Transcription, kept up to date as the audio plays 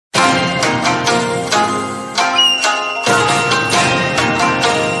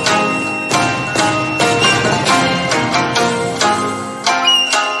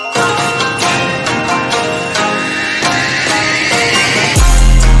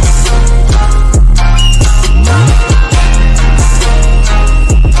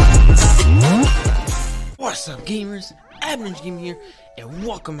Admin Game here, and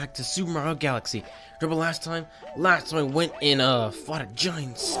welcome back to Super Mario Galaxy. Remember last time I went and fought a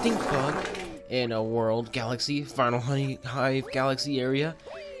giant stink bug in a world galaxy, final honey hive galaxy area,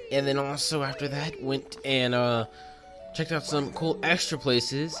 and then also after that went and checked out some cool extra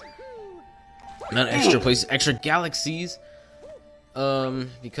places. Not extra places, extra galaxies.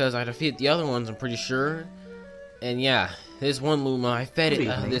 Because I defeated the other ones, I'm pretty sure. And yeah, this one Luma, I fed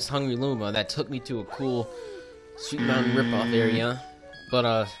it this hungry Luma that took me to a cool Sweet Mountain ripoff area,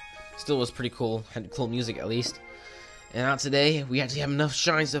 but still was pretty cool. Had cool music at least. And now today we actually have enough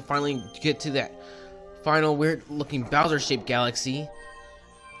shines to finally get to that final weird-looking Bowser-shaped galaxy.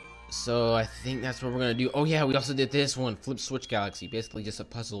 So I think that's what we're gonna do. Oh yeah, we also did this one, Flip Switch Galaxy, basically just a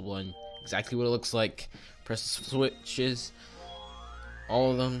puzzle one. Exactly what it looks like. Press the switches, all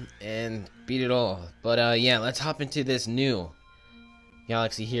of them, and beat it all. But yeah, let's hop into this new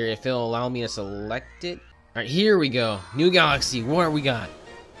galaxy here if it'll allow me to select it. Alright, here we go. New galaxy. What we got?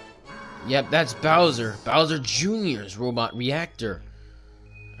 Yep, that's Bowser. Bowser Jr.'s robot reactor.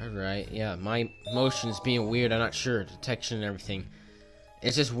 Alright, yeah, my motion's being weird. I'm not sure. Detection and everything.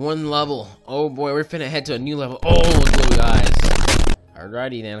 It's just one level. Oh boy, we're finna head to a new level. Oh, let's go, guys.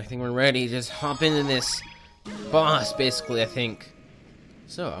 Alrighty then, I think we're ready. Just hop into this boss, basically, I think.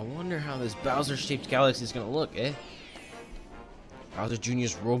 So, I wonder how this Bowser-shaped galaxy is gonna look, eh? Bowser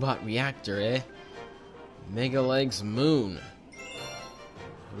Jr.'s robot reactor, eh? Mega Legs Moon.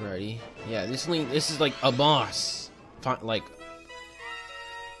 Alrighty. Yeah, this is like a boss. Like,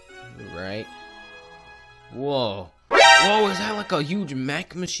 right? Whoa. Whoa, is that like a huge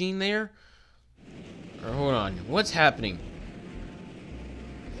mech machine there? Or hold on, what's happening?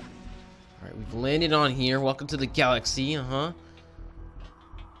 Alright, we've landed on here. Welcome to the galaxy,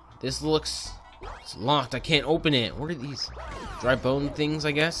 This looks... it's locked. I can't open it. What are these? Dry bone things,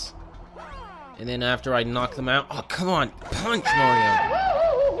 I guess? And then after I knock them out... oh, come on! Punch, Mario!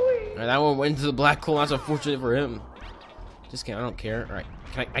 Alright, that one went into the black hole. That's unfortunate for him. Just kidding. I don't care. Alright.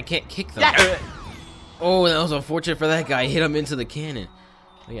 I can't kick them. Oh, that was unfortunate for that guy. I hit him into the cannon.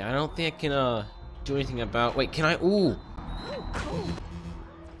 But yeah, I don't think I can do anything about... wait, can I... ooh!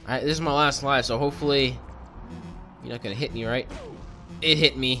 Alright, this is my last life, so hopefully... you're not gonna hit me, right? It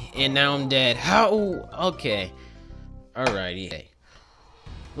hit me, and now I'm dead. How? Okay. Alrighty.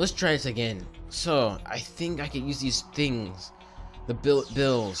 Let's try this again. So, I think I could use these things. The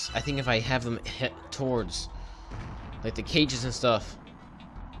bills. I think if I have them hit towards, like the cages and stuff,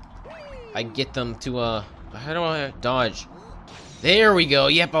 I get them to, how do I dodge? There we go.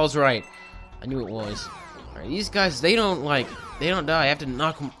 Yep, I was right. I knew it was. Alright, these guys, they don't die. I have to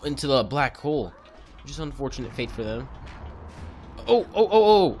knock them into the black hole. Which is unfortunate fate for them.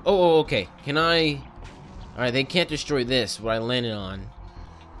 Oh, okay. Can I... alright, they can't destroy this, what I landed on.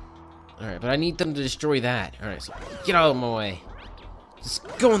 Alright, but I need them to destroy that. Alright, so get out of my way. Just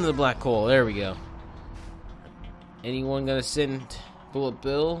go into the black hole. There we go. Anyone gonna send Bullet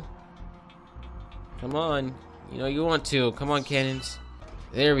Bill? Come on. You know you want to. Come on, cannons.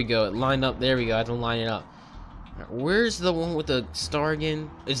 There we go. It lined up. There we go. I have to line it up. Right, where's the one with the star again?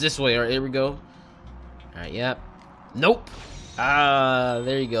 It's this way. Alright, here we go. Alright, yep. Nope. Ah,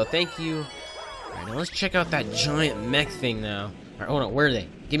 there you go. Thank you. Alright, now let's check out that giant mech thing now. Alright, hold on. Where are they?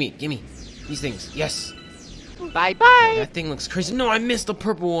 Gimme these things. Yes. Bye-bye. That thing looks crazy. No, I missed the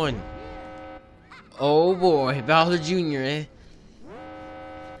purple one. Oh boy, Bowser Jr., eh?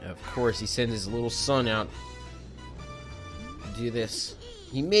 Of course, he sends his little son out to do this.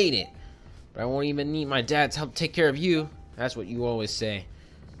 He made it. But I won't even need my dad's help to take care of you. That's what you always say.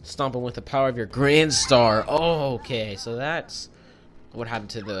 Stomping with the power of your Grand Star. Oh, okay. So that's what happened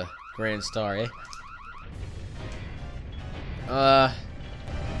to the Grand Star, eh?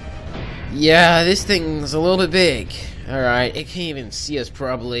 Yeah, this thing's a little bit big. Alright, it can't even see us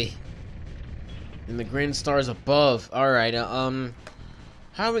probably. And the Grand Star's above. Alright,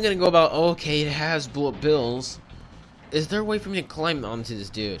 how are we gonna go about... okay, it has bullet bills. Is there a way for me to climb onto this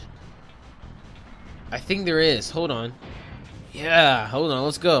dude? I think there is. Hold on. Yeah, hold on,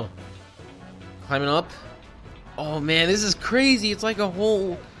 let's go. Climbing up. Oh man, this is crazy. It's like a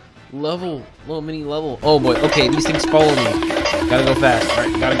whole level, little mini level. Oh boy, okay, these things follow me. Gotta go fast.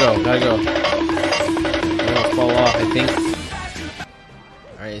 Alright, gotta go. I'm gonna fall off, I think.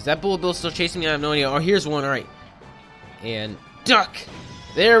 Alright, is that bullet bill still chasing me? I have no idea. Oh, here's one, alright. And duck!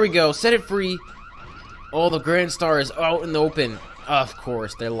 There we go, set it free. Oh, the Grand Star is out in the open. Of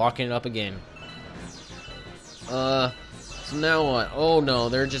course, they're locking it up again. So now what? Oh no,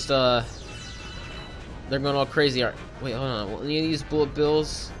 they're just they're going all crazy. Alright, wait, hold on. Will any of these bullet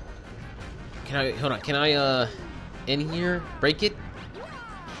bills? Can I hold on? Can I in here break it?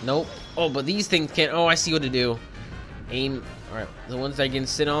 Nope. Oh, but these things can't. Oh, I see what to do. Aim. Alright, the ones that I can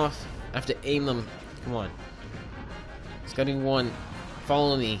sit off, I have to aim them. Come on. It's gotta be one.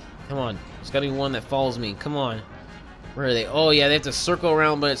 Follow me. Come on. It's gotta be one that follows me. Come on. Where are they? Oh yeah, they have to circle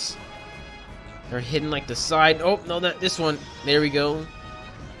around, but it's... They're hidden like the side. Oh, no, not this one. There we go.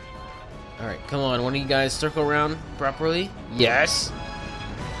 Alright, come on. One of you guys circle around properly. Yes.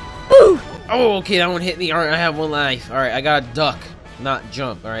 Woo! Oh, okay, that one hit me. Alright, I have one life. Alright, I gotta duck, not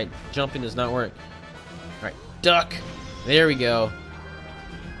jump. Alright, jumping does not work. Alright, duck. There we go.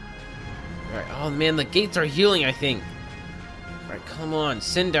 Alright, oh man, the gates are healing, I think. Alright, come on.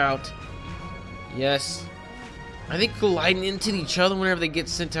 Send out. Yes. Are they colliding into each other whenever they get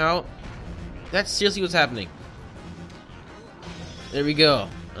sent out? That's seriously what's happening. There we go.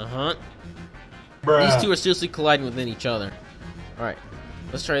 Uh-huh. These two are seriously colliding within each other. Alright.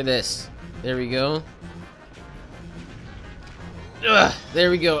 Let's try this. There we go. Ugh,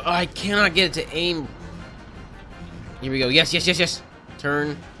 there we go. Oh, I cannot get it to aim. Here we go. Yes, yes, yes, yes.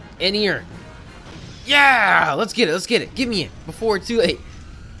 Turn. In here. Yeah! Let's get it. Let's get it. Give me it before it's too late.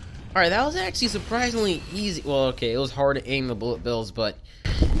 Alright, that was actually surprisingly easy. Well, okay, it was hard to aim the bullet bills, but...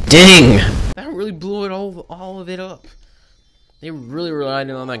 Dang! That really blew it all of it up. They really relied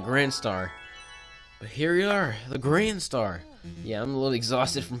on that Grand Star. But here we are, the Grand Star. Yeah, I'm a little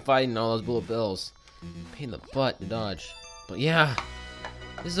exhausted from fighting all those bullet bills. Pain in the butt to dodge. But yeah,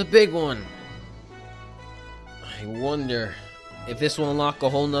 this is a big one. I wonder if this will unlock a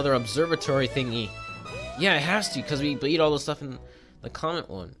whole nother observatory thingy. Yeah, it has to, because we beat all the stuff in the Comet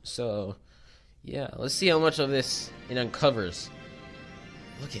one. So, yeah, let's see how much of this it uncovers.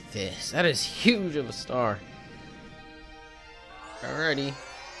 Look at this. That is huge of a star. Alrighty.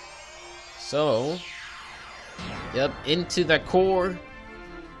 So, yep, into that core.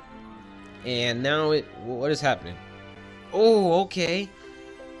 And now what is happening? Oh, okay.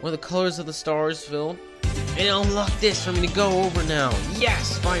 One of the colors of the stars filled. And unlock this for me to go over now.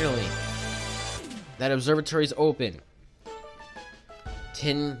 Yes, finally. That observatory is open.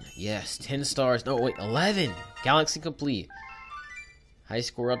 10, yes, 10 stars. No, wait, 11. Galaxy complete. High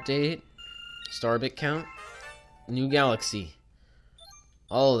score updated. Star bit count. New galaxy.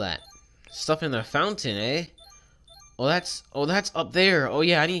 All of that. Stuff in the fountain, eh? Oh, that's up there. Oh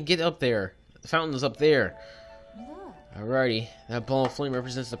yeah, I need to get up there. The fountain is up there. Alrighty. That ball of flame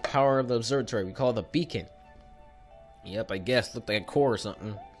represents the power of the observatory. We call it the beacon. Yep, I guess. Looked like a core or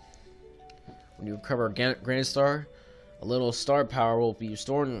something. When you recover a Grand Star, a little star power will be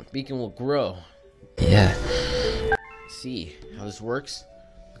restored and the beacon will grow. Yeah. Let's see how this works.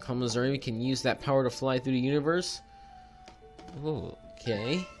 Become Missouri, we can use that power to fly through the universe. Ooh,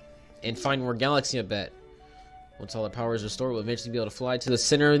 okay. And find more galaxy, I bet. Once all the power is restored, we'll eventually be able to fly to the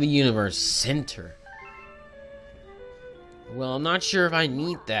center of the universe. Center. Well, I'm not sure if I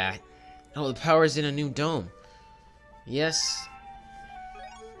need that. Oh, the power is in a new dome. Yes.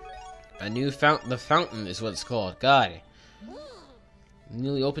 A new fountain. The fountain is what it's called. God. The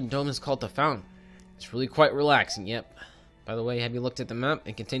newly opened dome is called the fountain. It's really quite relaxing, yep. By the way, have you looked at the map?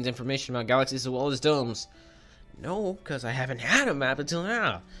 It contains information about galaxies as well as domes. No, because I haven't had a map until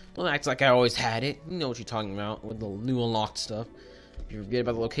now. Don't act like I always had it. You know what you're talking about with the new unlocked stuff. If you forget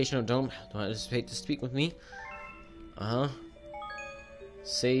about the location of the dome, don't hesitate to speak with me. Uh-huh.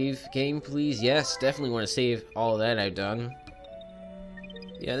 Save game, please. Yes, definitely want to save all of that I've done.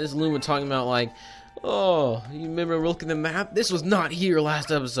 Yeah, this Luma talking about like, oh, you remember looking at the map? This was not here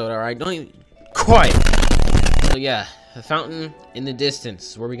last episode, alright? Don't even... Quiet! So yeah, the fountain in the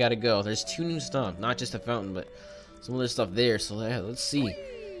distance, where we gotta go. There's two new stuff, not just a fountain, but some other stuff there. So yeah, let's see.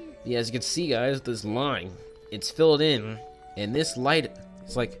 Yeah, as you can see, guys, this line, it's filled in, and this light,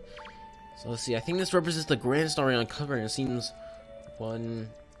 it's like, so let's see, I think this represents the Grand Star uncovering. It seems 1,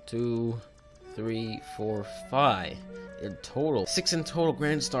 2, 3, 4, 5 in total. 6 in total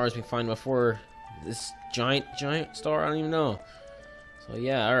Grand Stars we find before this giant star. I don't even know. So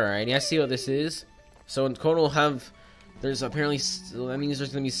yeah, alright, I see what this is. So in total there's apparently, that means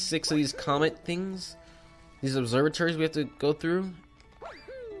there's gonna be 6 of these comet things. These observatories we have to go through.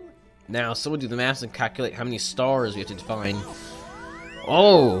 Now, someone do the math and calculate how many stars we have to find.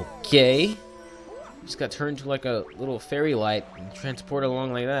 Okay. Just got turned into like a little fairy light and transported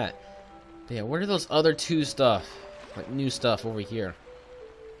along like that. But yeah, what are those other two stuff? Like new stuff over here.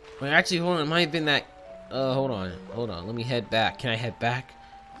 Wait, actually, hold on. It might have been that. Hold on. Let me head back. Can I head back?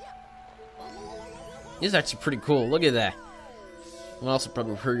 This is actually pretty cool. Look at that. Well, also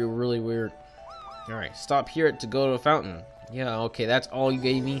probably pretty really weird. Alright, stop here to go to a fountain. Yeah, okay, that's all you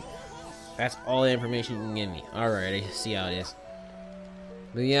gave me. That's all the information you can give me. Alright, I see how it is.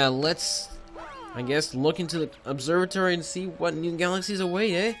 But yeah, let's, I guess, look into the observatory and see what new galaxies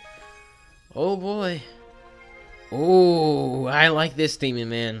await, eh? Oh boy. Oh, I like this theming,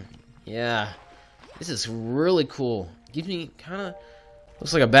 man. Yeah, this is really cool. Gives me kind of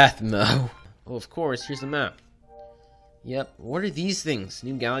looks like a bathroom though. Oh, of course. Here's the map. Yep. What are these things?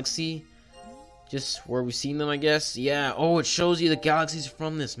 New galaxy? Just where we've seen them, I guess. Yeah. Oh, it shows you the galaxies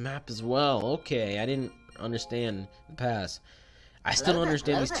from this map as well. Okay, I didn't understand the past. I still don't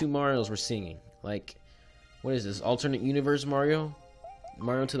understand these two Marios we're singing. Like, what is this? Alternate universe Mario?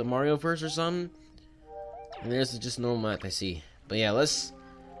 Mario to the Mario verse or something? And there's just normal map I see. But yeah, let's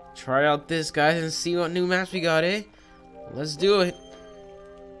try out this, guys, and see what new maps we got, eh? Let's do it.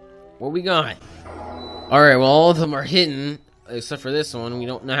 What we got? Alright, well, all of them are hidden, except for this one. We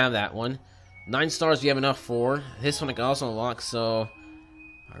don't have that one. 9 stars we have enough for. This one I can also unlock, so...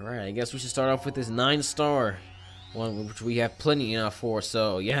 Alright, I guess we should start off with this 9-star one, which we have plenty enough for,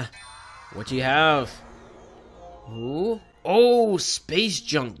 so yeah. What do you have? Ooh. Oh, Space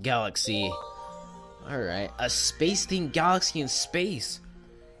Junk Galaxy. Alright, a space-themed galaxy in space.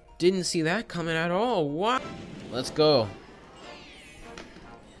 Didn't see that coming at all. What? Let's go.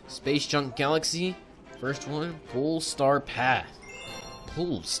 Space Junk Galaxy. First one, Pole Star Path.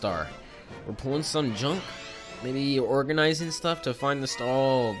 Pole Star. We're pulling some junk. Maybe organizing stuff to find the star.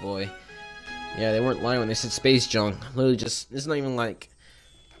 Oh boy. Yeah, they weren't lying when they said space junk. Literally just, it's not even like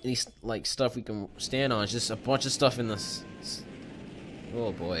any like stuff we can stand on. It's just a bunch of stuff in this.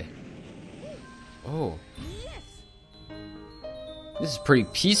 Oh boy. Oh. This is pretty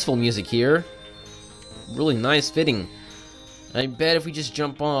peaceful music here. Really nice fitting. I bet if we just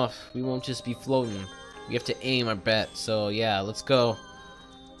jump off, we won't just be floating. We have to aim, I bet. So yeah, let's go.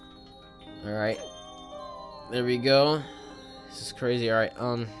 Alright. There we go. This is crazy. Alright,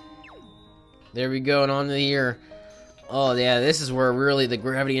 there we go, and on to here. Oh yeah, this is where really the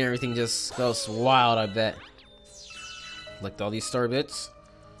gravity and everything just goes wild, I bet. Collect all these star bits.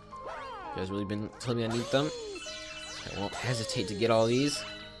 You guys really been telling me I need them. I won't hesitate to get all these.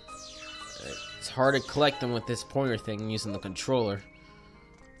 It's hard to collect them with this pointer thing using the controller.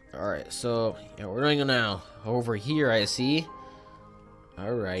 Alright, so yeah, we're going now. Over here, I see.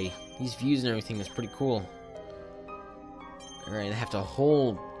 Alright, these views and everything is pretty cool. Alright, I have to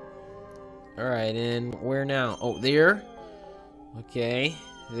hold. Alright, and where now? Oh, there. Okay,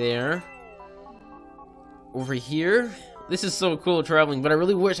 there. Over here. This is so cool traveling, but I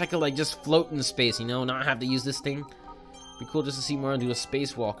really wish I could like just float in space, you know, not have to use this thing. Be cool just to see Mario do a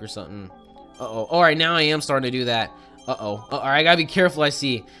spacewalk or something. Uh-oh. Alright, now I am starting to do that. Uh-oh. Alright, I gotta be careful, I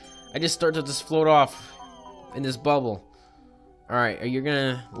see. I just start to just float off in this bubble. Alright, are you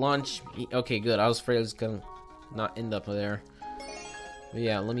gonna launch me? Okay, good. I was afraid I was gonna not end up there. But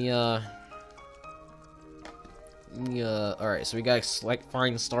yeah, let me, alright, so we gotta select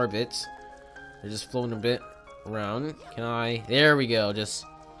find star bits. They're just floating a bit around. Can I? There we go. Just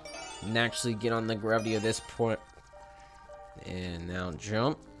naturally get on the gravity of this point. And now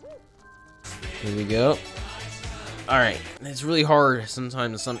jump. Here we go. Alright, it's really hard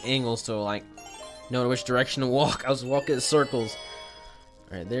sometimes, some angles to like know which direction to walk. I was walking in circles.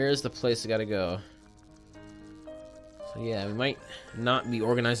 Alright, there's the place I gotta go. So yeah, we might not be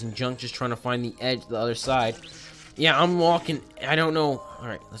organizing junk, just trying to find the edge, the other side. Yeah, I'm walking. I don't know.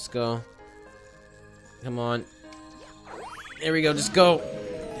 Alright, let's go. Come on. There we go, just go.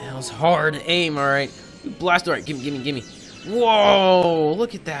 That was hard to aim, alright. Blast, alright, gimme. Whoa,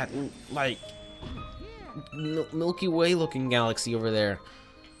 look at that. Like, Milky Way looking galaxy over there.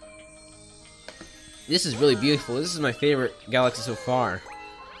 This is really beautiful. This is my favorite galaxy so far.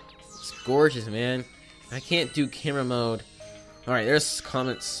 It's gorgeous, man. I can't do camera mode. Alright, there's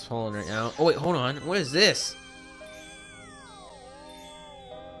comments falling right now. Oh wait, hold on. What is this?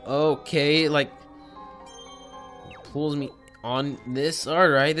 Okay, like pulls me on this.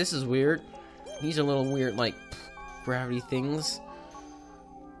 Alright, this is weird. These are little weird like gravity things.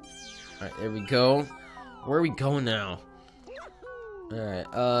 Alright, there we go. Where are we going now? Alright,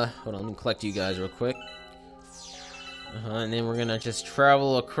 hold on, let me collect you guys real quick. And then we're gonna just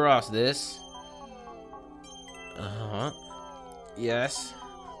travel across this. Yes.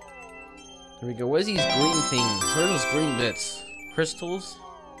 Here we go. What is these green things? What are those green bits? Crystals?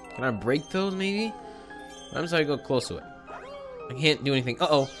 Can I break those, maybe? What happens if I go close to it? I can't do anything.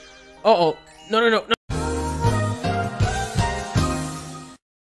 Uh-oh. Uh-oh. No.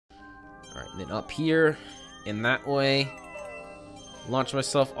 Alright, then up here, and that way. Launch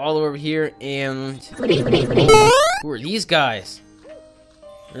myself all over here, and... Who are these guys?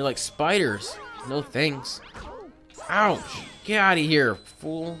 They're like spiders. No thanks. Ouch! Get out of here,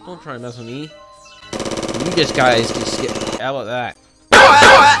 fool. Don't try to mess with me. You just guys just get out of that.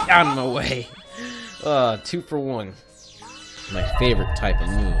 Out of my way. 2 for 1. My favorite type of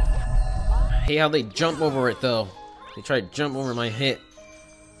move. Hey, how they jump over it, though. They tried to jump over my hit.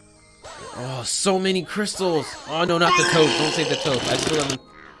 Oh, so many crystals. Oh, no, not the toad. Don't save the toad. I still haven't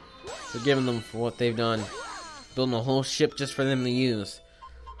forgiven them for what they've done. Building a whole ship just for them to use.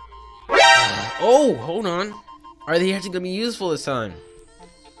 Oh, hold on. Are they actually going to be useful this time?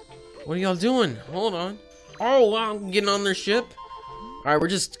 What are y'all doing? Hold on. Oh, wow, I'm getting on their ship. Alright, we're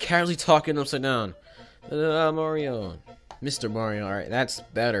just casually talking upside down. Mario. Mr. Mario. Alright, that's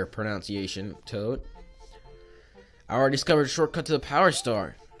better pronunciation, Toad. I already discovered a shortcut to the Power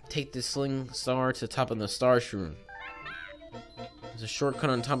Star. Take this sling star to the top of the Star Shroom. There's a shortcut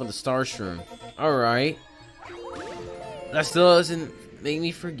on top of the Star Shroom. Alright. That still doesn't make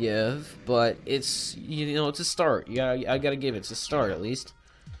me forgive, but it's, you know, it's a start. Yeah, I gotta give it. It's a start, at least.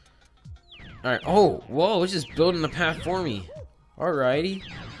 Alright. Oh, whoa, it's just building the path for me. Alrighty.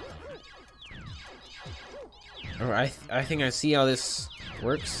 Alright, I think I see how this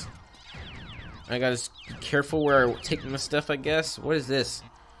works. I gotta be careful where I take my stuff, I guess. What is this?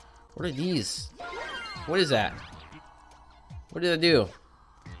 What are these? What is that? What did I do?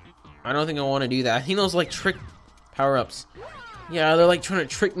 I don't think I want to do that. I think those like trick power-ups. Yeah, they're like trying to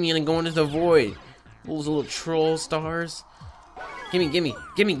trick me into going into the void. Those little troll stars. Gimme, gimme,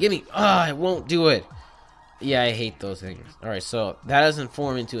 gimme, gimme. Ah, I won't do it. Yeah, I hate those things. Alright, so that doesn't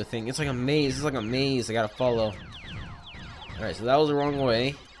form into a thing. It's like a maze. It's like a maze I gotta follow. Alright, so that was the wrong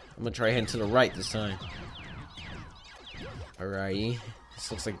way. I'm gonna try heading to the right this time. Alrighty. This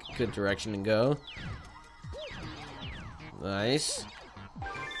looks like a good direction to go. Nice.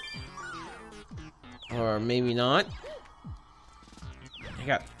 Or maybe not. I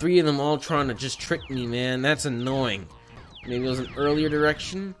got 3 of them all trying to just trick me, man. That's annoying. Maybe it was an earlier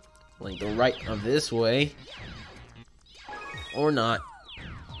direction, like the right of this way. Or not.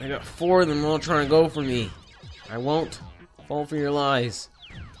 I got 4 of them all trying to go for me. I won't fall for your lies.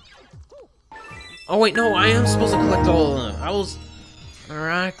 Oh wait, no, I am supposed to collect all of them. I was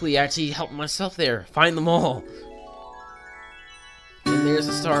miraculously actually helping myself there. Find them all. And there's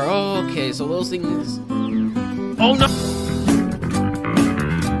a star. Oh, okay, so those things... Oh no!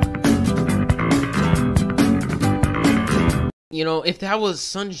 You know, if that was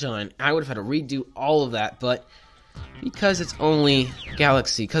Sunshine, I would have had to redo all of that, but because it's only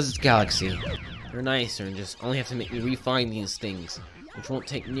Galaxy, they're nicer and just only have to make me refine these things, which won't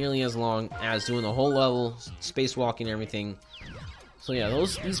take nearly as long as doing the whole level, spacewalking and everything. So yeah,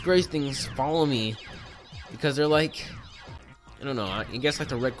 these gray things follow me because they're like, I don't know, I guess like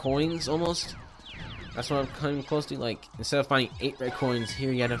the red coins almost. That's what I'm coming close to. Like, instead of finding 8 red coins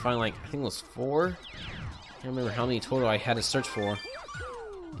here, you had to find like, I think it was 4. I can't remember how many total I had to search for.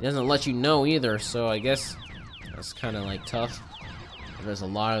 It doesn't let you know either, so I guess that's kind of like tough. There's a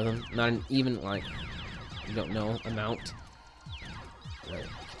lot of them, not an even like you don't know amount. Right,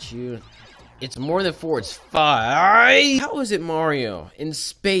 get you. It's more than 4. It's 5. How is it Mario in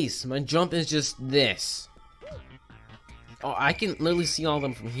space? My jump is just this. Oh, I can literally see all of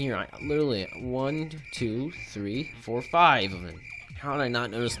them from here. I literally 1, 2, 3, 4, 5 of them. How did I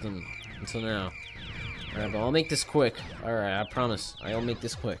not notice them until now? Alright, but I'll make this quick. Alright, I promise. I'll make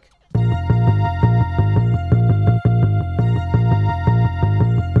this quick.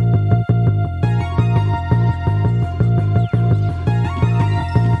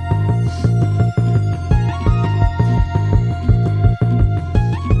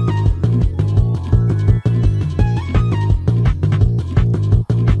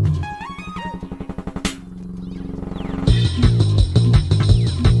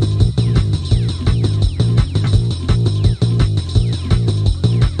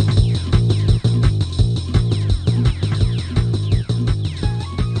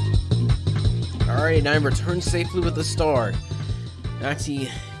 And I returned safely with the star. Actually,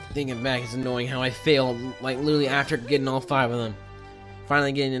 thinking back, it's annoying how I failed, like literally after getting all 5 of them.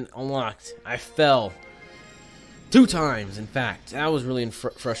 Finally getting it unlocked. I fell. 2 times, in fact. That was really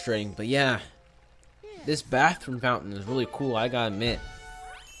frustrating, but yeah. This bathroom fountain is really cool, I gotta admit.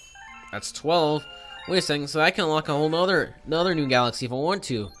 That's 12. Wait a second, so I can unlock a whole another new galaxy if I want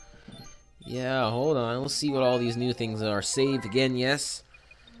to. Yeah, hold on. Let's see what all these new things are. Saved again, yes.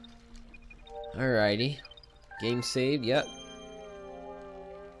 Alrighty. Game saved, yep.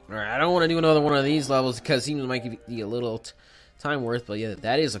 Alright, I don't want to do another one of these levels because it seems like be a little time worth, but yeah,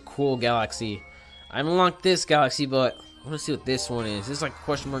 that is a cool galaxy. I unlocked this galaxy, but I want to see what this one is. This is like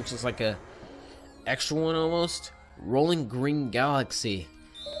question marks, it's like a extra one almost. Rolling Green Galaxy.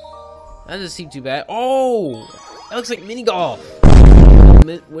 That doesn't seem too bad. Oh! That looks like mini golf!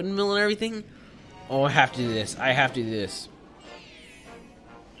 Windmill and everything? Oh, I have to do this. I have to do this.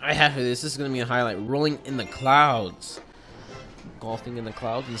 I have to do this. This is going to be a highlight. Rolling in the clouds. Golfing in the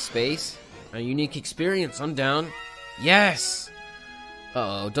clouds in space. A unique experience. I'm down. Yes!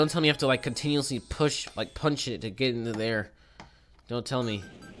 Uh-oh, don't tell me you have to, like, continuously push, like, punch it to get into there. Don't tell me.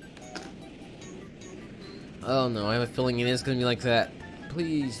 Oh, no, I have a feeling it is gonna be like that.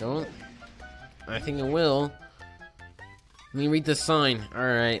 Please don't. I think it will. Let me read the sign.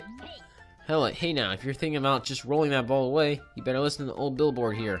 Alright. Hell, hey now, if you're thinking about just rolling that ball away, you better listen to the old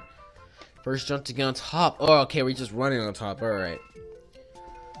billboard here. First jump to get on top. Oh, okay, we're just running on top. Alright.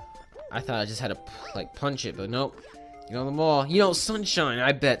 I thought I just had to, like, punch it, but nope. Get on the ball. You know, Sunshine.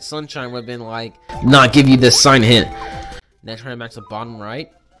 I bet Sunshine would have been like, not give you this sign hint. Now try to match the bottom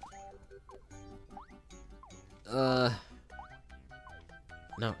right. No,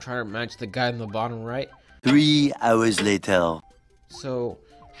 try to match the guy in the bottom right. 3 hours later. So,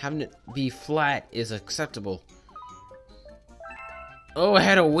 having it be flat is acceptable. Oh, I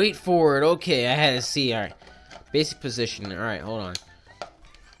had to wait for it. Okay, I had to see. Alright. Basic position. Alright, hold on.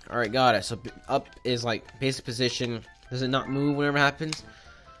 Alright, got it. So, up is like basic position. Does it not move whenever it happens?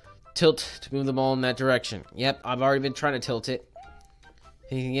 Tilt to move the ball in that direction. Yep, I've already been trying to tilt it.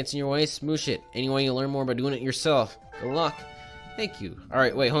 Anything gets in your way, smoosh it. Anyway, you learn more by doing it yourself. Good luck. Thank you.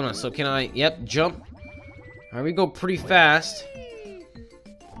 Alright, wait, hold on. So, can I... Yep, jump. Alright, we go pretty fast.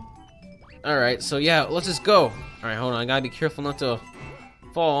 Alright, so yeah, let's just go. Alright, hold on. I gotta be careful not to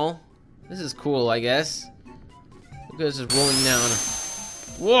fall. This is cool, I guess. Look at this just rolling down.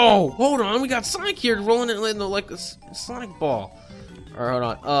 Whoa! Hold on, we got Sonic here rolling it like a Sonic ball.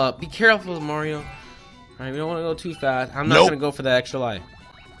 Alright, hold on. Be careful, Mario. Alright, we don't want to go too fast. I'm not gonna go for that extra life.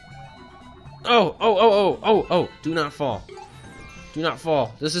 Oh! Do not fall. Do not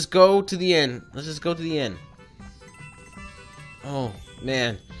fall. Let's just go to the end. Let's just go to the end. Oh,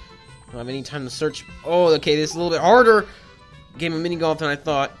 man. I don't have any time to search. Oh, okay, this is a little bit harder game of mini golf than I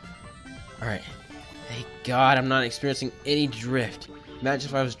thought. Alright. Thank God I'm not experiencing any drift. Imagine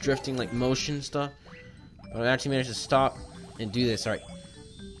if I was drifting like motion stuff. But I actually managed to stop and do this. Alright.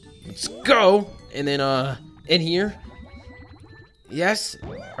 Let's go! And then, in here. Yes?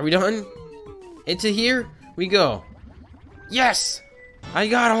 Are we done? Into here we go. Yes! I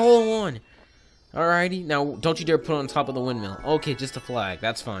got a hole in one. Alrighty. Now, don't you dare put it on top of the windmill. Okay, just a flag.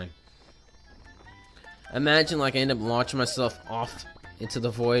 That's fine. Imagine, like, I end up launching myself off into the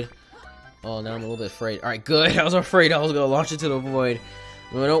void. Oh, now I'm a little bit afraid. Alright, good. I was afraid I was going to launch into the void.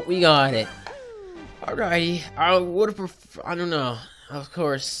 But no, we got it. Alrighty. I would have preferred... I don't know. Of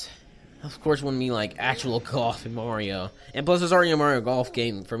course, wouldn't be, like, actual golf in Mario. And plus, there's already a Mario Golf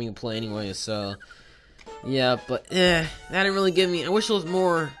game for me to play anyway, so... Yeah, but, that didn't really give me... I wish it was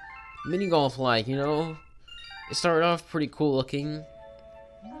more mini golf-like, you know? It started off pretty cool looking.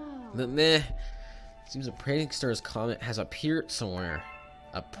 But, meh. Seems a prankster's comet has appeared somewhere.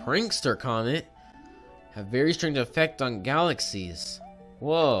 A prankster comet? Have very strange effect on galaxies.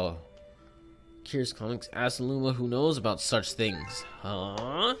 Whoa. Curious Comics asks Luma who knows about such things.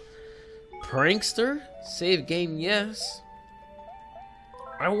 Huh? Prankster? Save game, yes.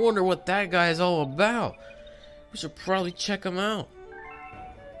 I wonder what that guy is all about. We should probably check him out.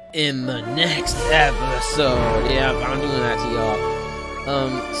 In the next episode. Yeah, I'm doing that to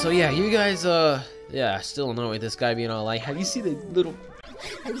y'all. So yeah, you guys, yeah, still annoyed with this guy being all like, have you seen the little...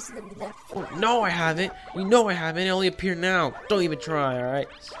 Oh, no, I haven't. You know I haven't. It only appeared now. Don't even try, alright?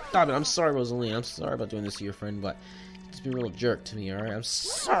 Stop it. I'm sorry, Rosaline. I'm sorry about doing this to your friend, but just be a real jerk to me, alright? I'm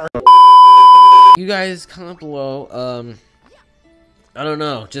sorry. You guys comment below, I don't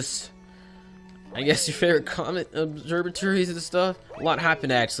know, just... I guess your favorite comet observatories and stuff. A lot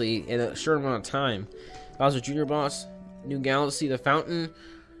happened, actually, in a short amount of time. Bowser Jr. boss, new galaxy, the fountain.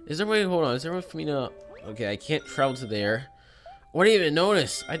 Is there a way, hold on, is there a way for me to... Okay, I can't travel to there. What didn't even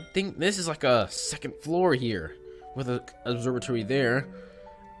notice? I think this is like a second floor here. With an observatory there.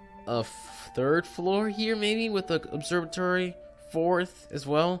 A third floor here, maybe, with the observatory. Fourth as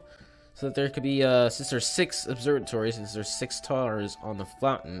well. So that there could be, since there's 6 observatories, since there's 6 towers on the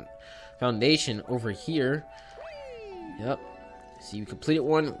foundation over here. Yep. So you completed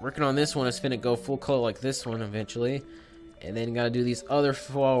one. Working on this one is finna go full color like this one eventually. And then gotta do these other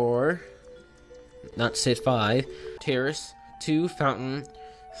 4. Not say 5. Terrace. 2 fountain,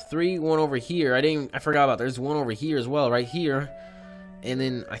 3 one over here. I forgot about there's one over here as well, right here, and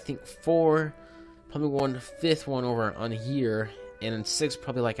then I think 4, probably 1/5 one over on here, and then 6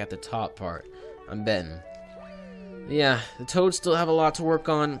 probably like at the top part. I'm betting. Yeah, the Toads still have a lot to work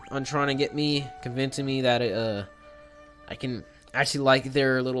on trying to get me, convincing me that I can actually like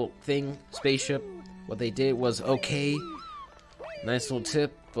their little thing, spaceship. What they did was okay, nice little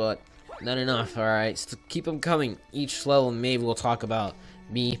tip, but not enough. Alright, so keep them coming. Each level, maybe we'll talk about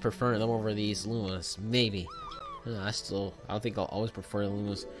me preferring them over these Lumas. Maybe. I don't think I'll always prefer the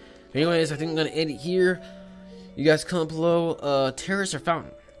Lumas. But anyways, I think I'm going to end it here. You guys comment below, terrace or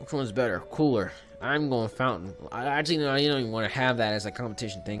fountain? Which one's better? Cooler? I'm going fountain. I actually don't even want to have that as a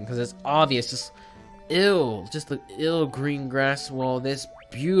competition thing because it's obvious. Just the ill green grass wall. This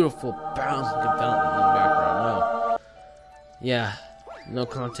beautiful balanced fountain in the background. No, yeah, no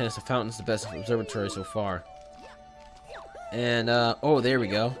contest. The fountain's the best observatory so far. And oh, there we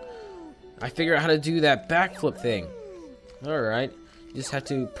go. I figured out how to do that backflip thing. All right, you just have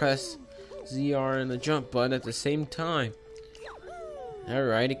to press ZR and the jump button at the same time.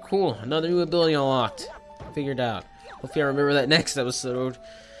 Alrighty, cool. Another new ability unlocked. Figured out. Hopefully I remember that next episode.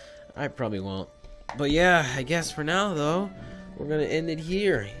 I probably won't. But yeah, I guess for now though, we're gonna end it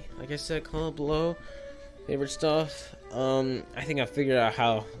here. Like I said, comment below favorite stuff. I think I figured out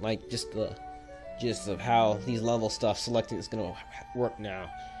how, like, just the gist of how these level stuff selecting is gonna work now.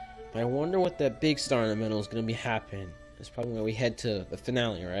 But I wonder what that big star in the middle is gonna be happening. It's probably when we head to the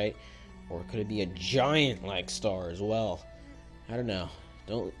finale, right? Or could it be a giant like star as well? I don't know.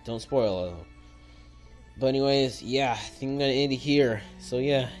 Don't spoil it though. But anyways, yeah, I think I'm gonna end it here. So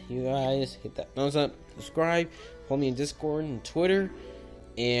yeah, you guys hit that thumbs up, subscribe, follow me on Discord and Twitter.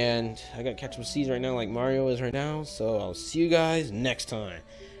 And I got catch up with C's right now like Mario is right now. So I'll see you guys next time.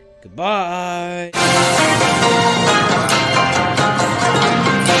 Goodbye.